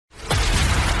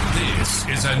This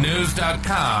is a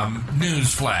News.com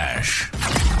news flash.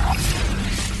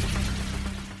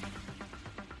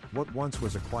 What once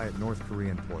was a quiet North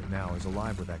Korean port now is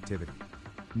alive with activity.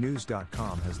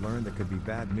 News.com has learned that could be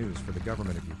bad news for the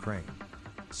government of Ukraine.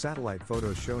 Satellite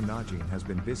photos show Najin has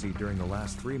been busy during the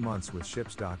last 3 months with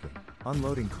ships docking,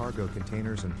 unloading cargo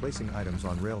containers and placing items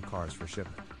on rail cars for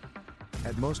shipment.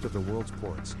 At most of the world's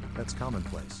ports, that's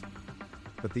commonplace.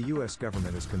 But the US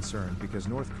government is concerned because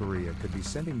North Korea could be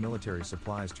sending military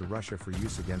supplies to Russia for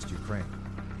use against Ukraine.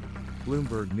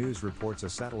 Bloomberg News reports a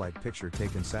satellite picture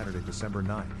taken Saturday, December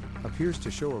 9, appears to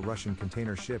show a Russian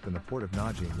container ship in the port of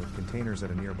Najin with containers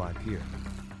at a nearby pier.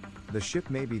 The ship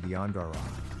may be the Angara,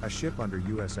 a ship under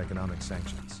US economic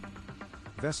sanctions.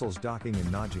 Vessels docking in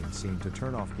Najin seem to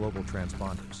turn off global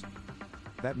transponders.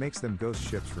 That makes them ghost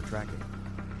ships for tracking.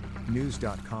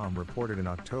 News.com reported in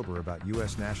October about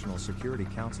U.S. National Security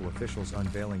Council officials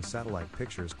unveiling satellite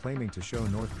pictures claiming to show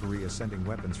North Korea sending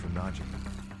weapons from Najin.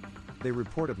 They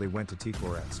reportedly went to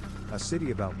Tikhoretsk, a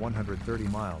city about 130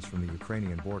 miles from the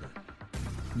Ukrainian border.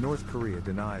 North Korea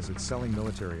denies it's selling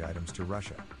military items to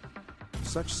Russia.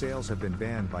 Such sales have been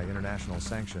banned by international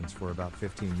sanctions for about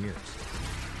 15 years.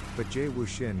 But Jay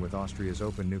Wushin with Austria's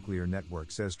Open Nuclear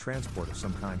Network says transport of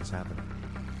some kind is happening.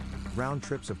 Round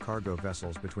trips of cargo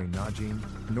vessels between Najin,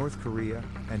 North Korea,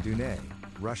 and Dunay,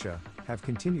 Russia, have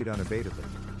continued unabatedly,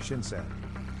 Shin said.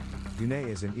 Dunay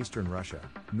is in eastern Russia,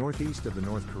 northeast of the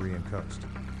North Korean coast.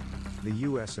 The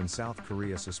US and South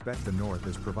Korea suspect the North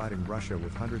is providing Russia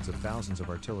with hundreds of thousands of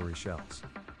artillery shells.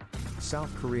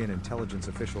 South Korean intelligence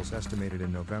officials estimated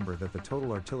in November that the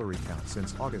total artillery count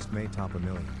since August may top 1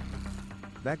 million.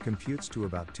 That computes to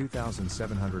about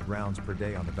 2,700 rounds per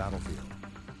day on the battlefield.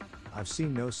 I've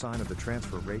seen no sign of the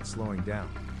transfer rate slowing down,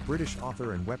 British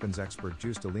author and weapons expert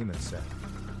Juste Lehman said.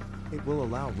 It will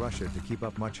allow Russia to keep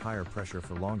up much higher pressure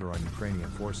for longer on Ukrainian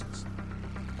forces.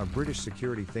 A British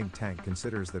security think tank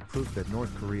considers that proof that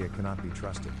North Korea cannot be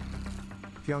trusted.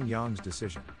 Pyongyang's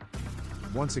decision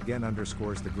once again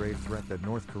underscores the grave threat that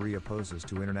North Korea poses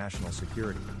to international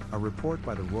security, a report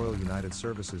by the Royal United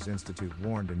Services Institute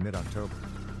warned in mid-October.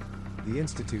 The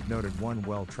institute noted one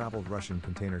well-traveled Russian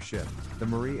container ship, the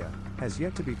Maria, has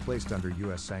yet to be placed under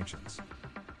US sanctions.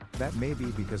 That may be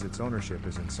because its ownership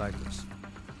is in Cyprus.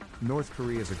 North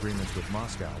Korea's agreements with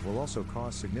Moscow will also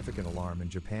cause significant alarm in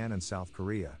Japan and South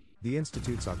Korea, the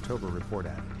institute's October report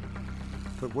added.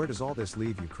 But where does all this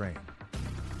leave Ukraine?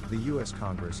 The US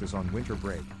Congress is on winter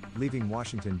break, leaving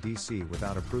Washington, D.C.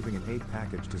 without approving an aid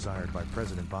package desired by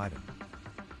President Biden.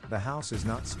 The House is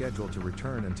not scheduled to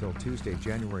return until Tuesday,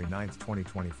 January 9,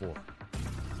 2024.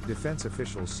 Defense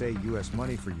officials say U.S.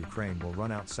 money for Ukraine will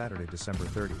run out Saturday, December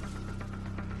 30th.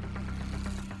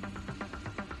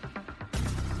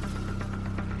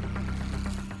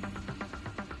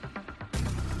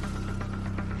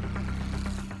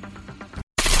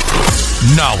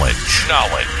 Knowledge.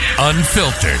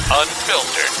 Unfiltered.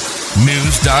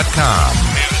 News.com.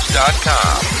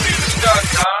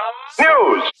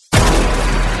 News.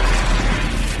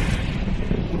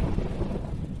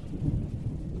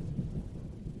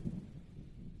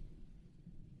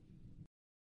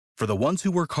 For the ones who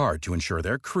work hard to ensure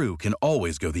their crew can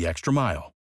always go the extra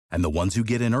mile, and the ones who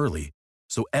get in early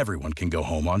so everyone can go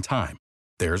home on time,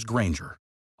 there's Grainger,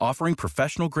 offering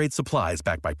professional-grade supplies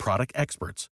backed by product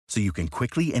experts so you can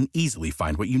quickly and easily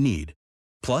find what you need.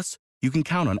 Plus, you can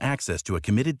count on access to a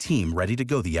committed team ready to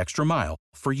go the extra mile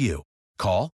for you.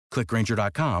 Call, click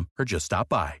Grainger.com, or just stop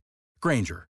by.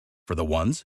 Grainger, for the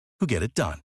ones who get it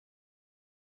done.